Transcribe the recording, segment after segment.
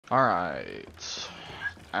Alright.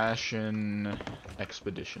 Ashen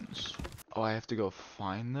Expeditions. Oh, I have to go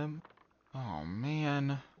find them? Oh,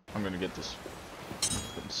 man. I'm gonna get this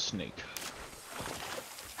snake.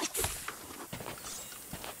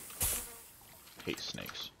 Hate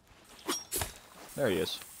snakes. There he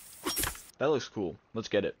is. That looks cool. Let's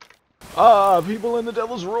get it. Ah, people in the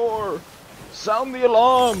Devil's Roar! Sound the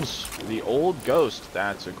alarms! The Old Ghost.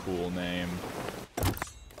 That's a cool name.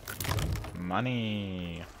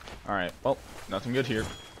 Money. Alright, well, nothing good here.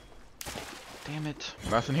 Damn it.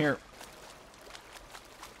 Nothing here.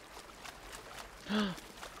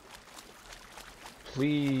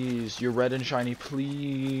 Please, you're red and shiny.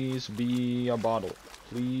 Please be a bottle.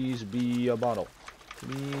 Please be a bottle.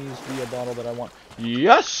 Please be a bottle that I want.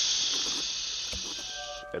 Yes!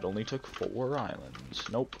 It only took 4 islands.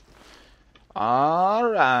 Nope.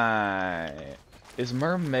 Alright. Is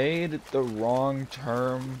mermaid the wrong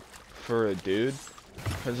term for a dude?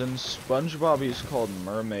 Because in SpongeBob he's called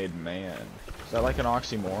Mermaid Man. Is that like an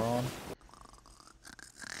oxymoron?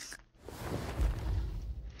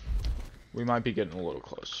 We might be getting a little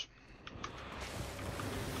close.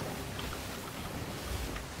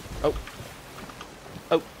 Oh.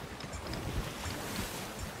 Oh.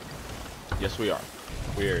 Yes, we are.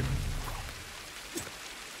 Weird.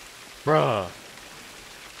 Bruh.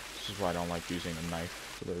 This is why I don't like using a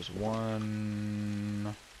knife. So there's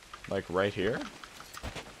one... like right here?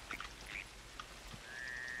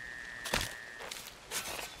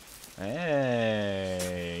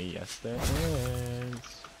 Hey, yes there is.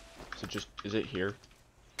 So just, is it here?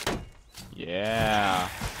 Yeah.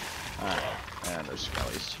 Alright, and there's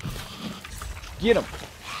skellies. Get him!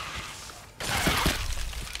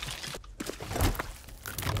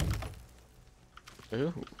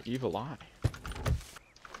 Ooh, evil eye.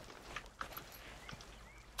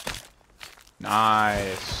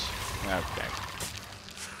 Nice. Okay.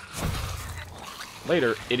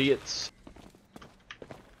 Later, idiots.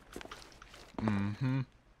 Mm-hmm.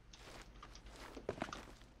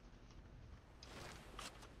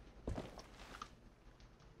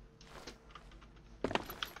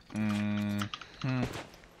 Mm-hmm.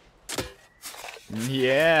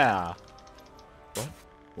 Yeah. What?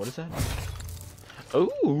 What is that?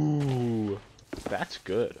 Ooh. That's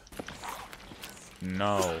good.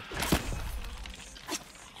 No.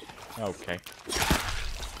 Okay.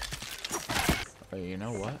 You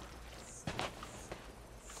know what?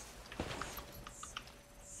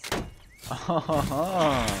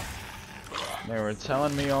 They were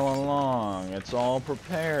telling me all along. It's all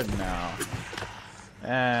prepared now.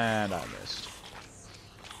 And I missed.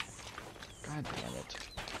 God damn it.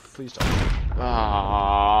 Please don't.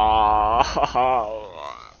 Ah.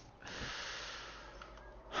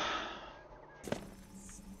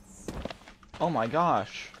 Oh my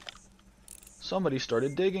gosh. Somebody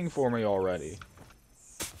started digging for me already.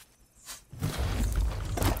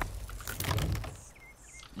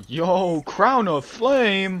 Yo, Crown of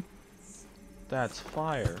Flame! That's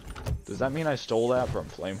fire. Does that mean I stole that from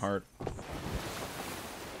Flameheart?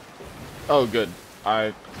 Oh, good.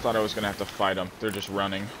 I thought I was gonna have to fight them. They're just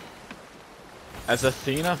running. As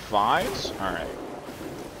Athena fights? Alright.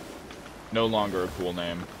 No longer a cool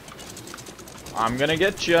name. I'm gonna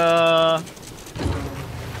get ya!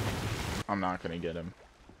 I'm not gonna get him.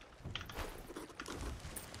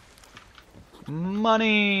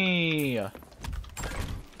 Money!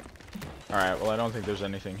 Alright, well I don't think there's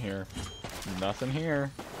anything here. Nothing here.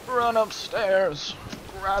 Run upstairs!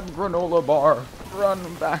 Grab granola bar!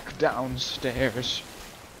 Run back downstairs!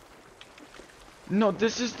 No,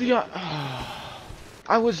 this is the...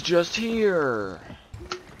 I was just here!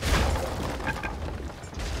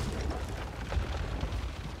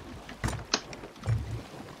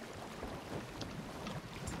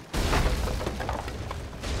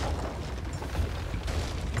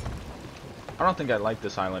 I don't think I like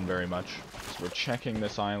this island very much. So we're checking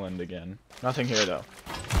this island again. Nothing here, though.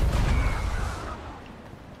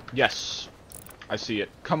 Yes. I see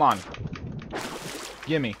it. Come on.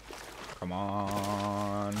 Gimme. Come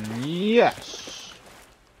on. Yes.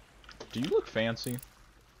 Do you look fancy?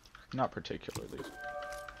 Not particularly.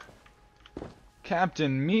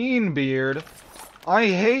 Captain Meanbeard? I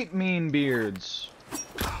hate Meanbeards.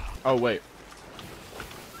 Oh, wait.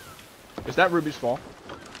 Is that Ruby's Fall?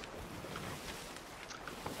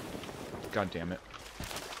 God damn it.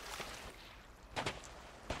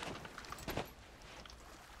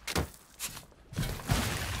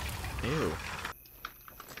 Ew.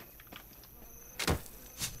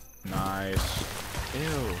 Nice.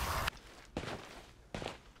 Ew.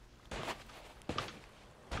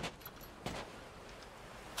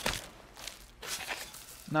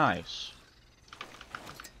 Nice.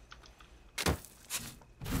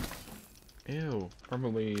 Ew.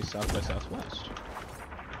 Probably south by southwest.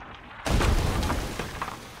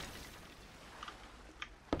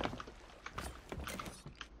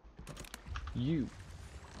 You.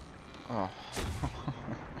 Oh.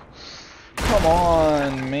 Come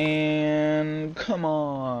on, man. Come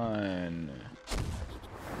on.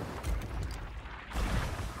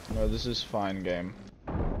 No, this is fine, game.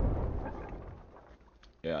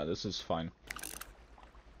 Yeah, this is fine.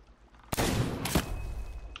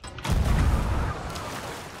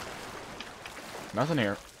 Nothing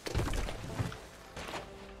here.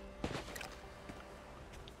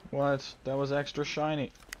 What? That was extra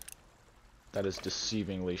shiny. That is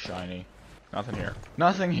deceivingly shiny. Nothing here.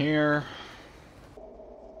 Nothing here.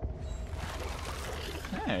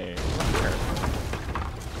 Hey, what's here?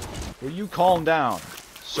 Will you calm down?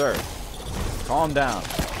 Sir, calm down.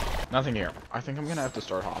 Nothing here. I think I'm gonna have to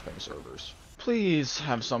start hopping servers. Please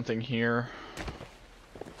have something here.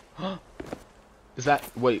 Is that...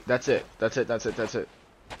 Wait, that's it. That's it, that's it, that's it.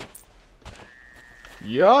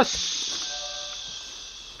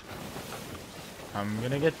 Yes! I'm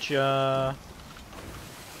gonna get ya.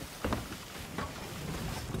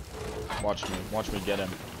 Watch me get him.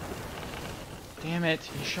 Damn it,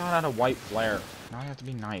 he shot out a white flare. Now I have to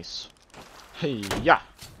be nice. Hey, yeah!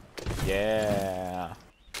 Yeah!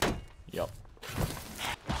 Yup.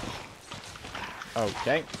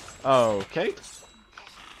 Okay. Okay.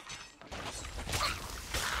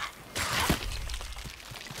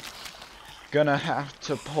 Gonna have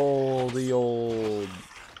to pull the old...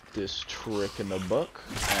 this trick in the book.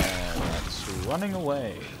 And that's running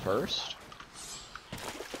away first.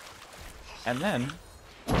 And then...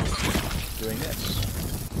 doing this.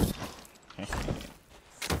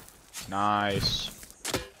 Nice.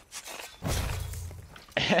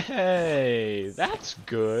 Hey, that's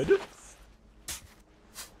good.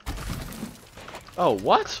 Oh,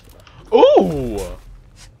 what? Ooh!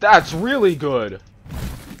 That's really good.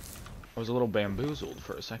 I was a little bamboozled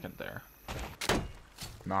for a second there.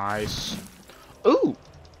 Nice. Ooh!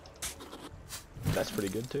 That's pretty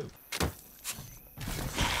good too.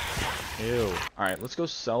 Ew. Alright, let's go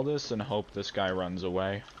sell this and hope this guy runs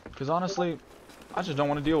away. Because honestly, I just don't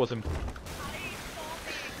want to deal with him.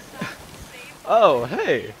 Oh,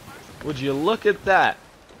 hey! Would you look at that?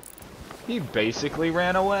 He basically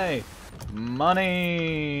ran away.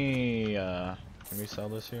 Money! Can we sell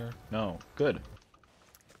this here? No. Good.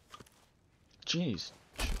 Jeez.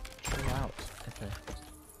 Chill out. Okay.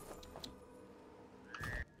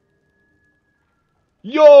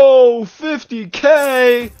 Yo!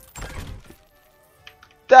 50K!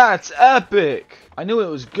 That's epic! I knew it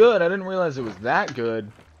was good. I didn't realize it was that good.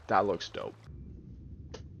 That looks dope.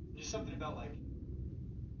 Just something about like,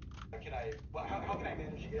 how can I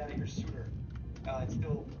manage to get out of here sooner and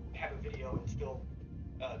still have a video and still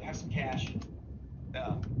have some cash?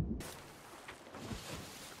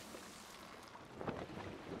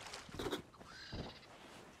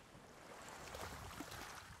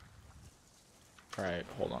 Alright,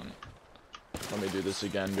 hold on. Let me do this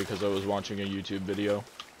again because I was watching a YouTube video.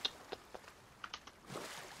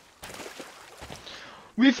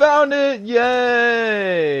 We found it!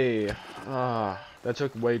 Yay! Ah, that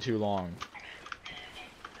took way too long.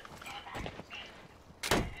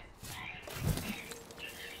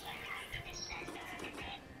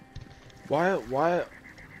 Why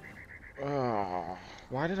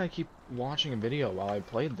did I keep watching a video while I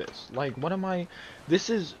played this? Like, what am I... This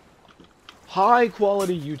is high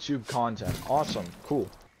quality YouTube content. Awesome. Cool.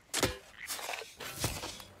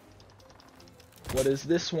 What is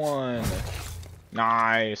this one?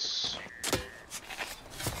 Nice.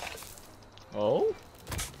 Oh?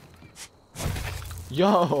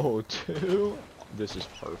 Yo, two? This is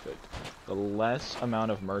perfect. The less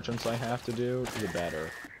amount of merchants I have to do, the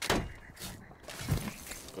better.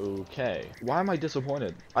 Okay. Why am I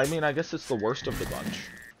disappointed? I mean, I guess it's the worst of the bunch.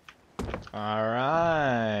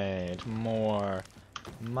 Alright. More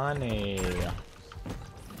money.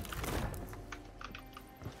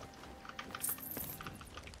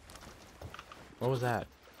 What was that?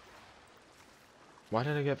 Why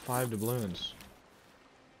did I get 5 doubloons?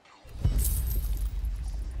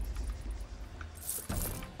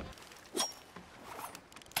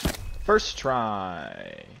 First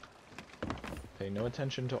try. Pay no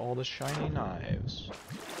attention to all the shiny knives.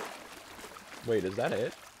 Wait, is that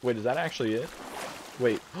it? Wait, is that actually it?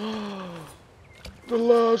 Wait. The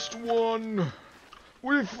last one!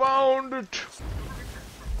 We found it!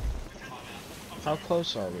 How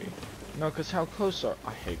close are we? No, because how close are...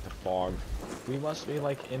 I hate the fog. We must be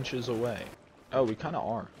like inches away. Oh, we kind of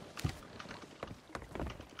are.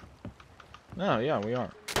 No, yeah, we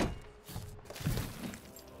are.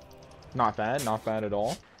 Not bad at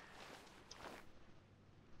all.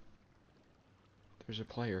 There's a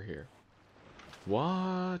player here.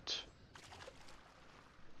 What?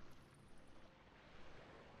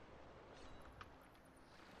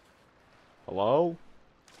 Hello?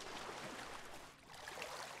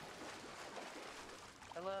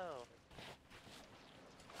 Hello.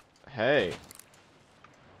 Hey.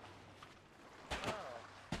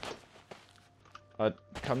 Oh,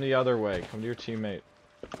 Come the other way. Come to your teammate.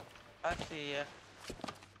 I see ya.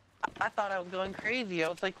 I thought I was going crazy. I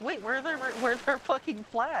was like, wait, where's our fucking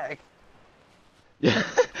flag? Yeah.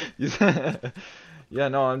 Yeah,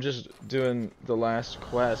 no, I'm just doing the last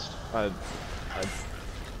quest.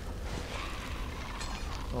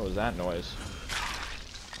 What was that noise?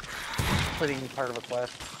 Putting part of a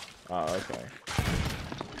quest. Oh, okay.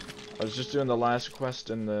 I was just doing the last quest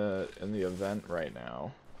in the event right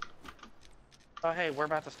now. Oh, hey, we're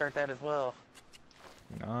about to start that as well.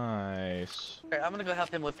 Nice. Okay, I'm gonna go help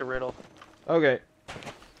him lift a riddle. Okay.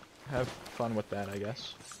 Have fun with that, I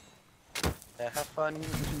guess. Yeah, have fun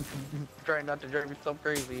trying not to drive yourself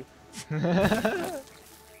crazy. He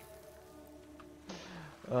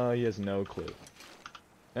has no clue.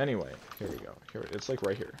 Anyway, here we go. Here, it's like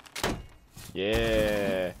right here.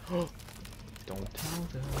 Yeah. Don't tell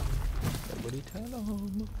them. Nobody tell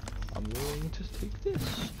them. I'm willing to take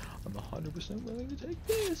this. I'm 100% willing to take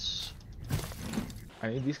this. I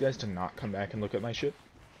need these guys to not come back and look at my ship.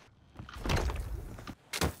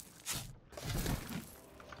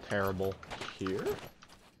 Terrible. Here?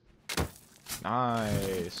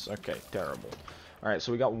 Nice. Okay, terrible. Alright,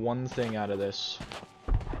 so we got one thing out of this.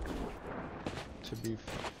 To be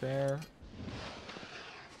fair,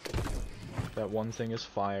 that one thing is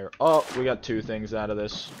fire. Oh, we got two things out of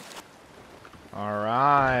this.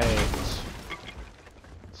 Alright.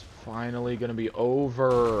 It's finally gonna be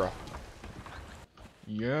over.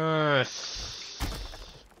 Yes.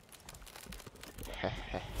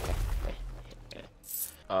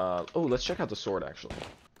 Oh, let's check out the sword, actually.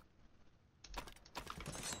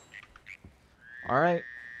 Alright.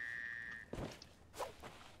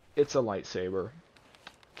 It's a lightsaber.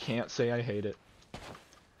 Can't say I hate it.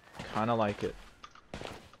 Kinda like it.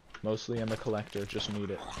 Mostly I'm a collector, just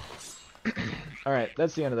need it. Alright,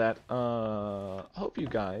 that's the end of that. Hope you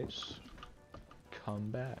guys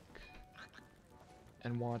come back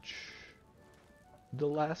and watch the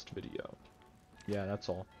last video. Yeah, that's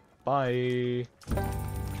all. Bye!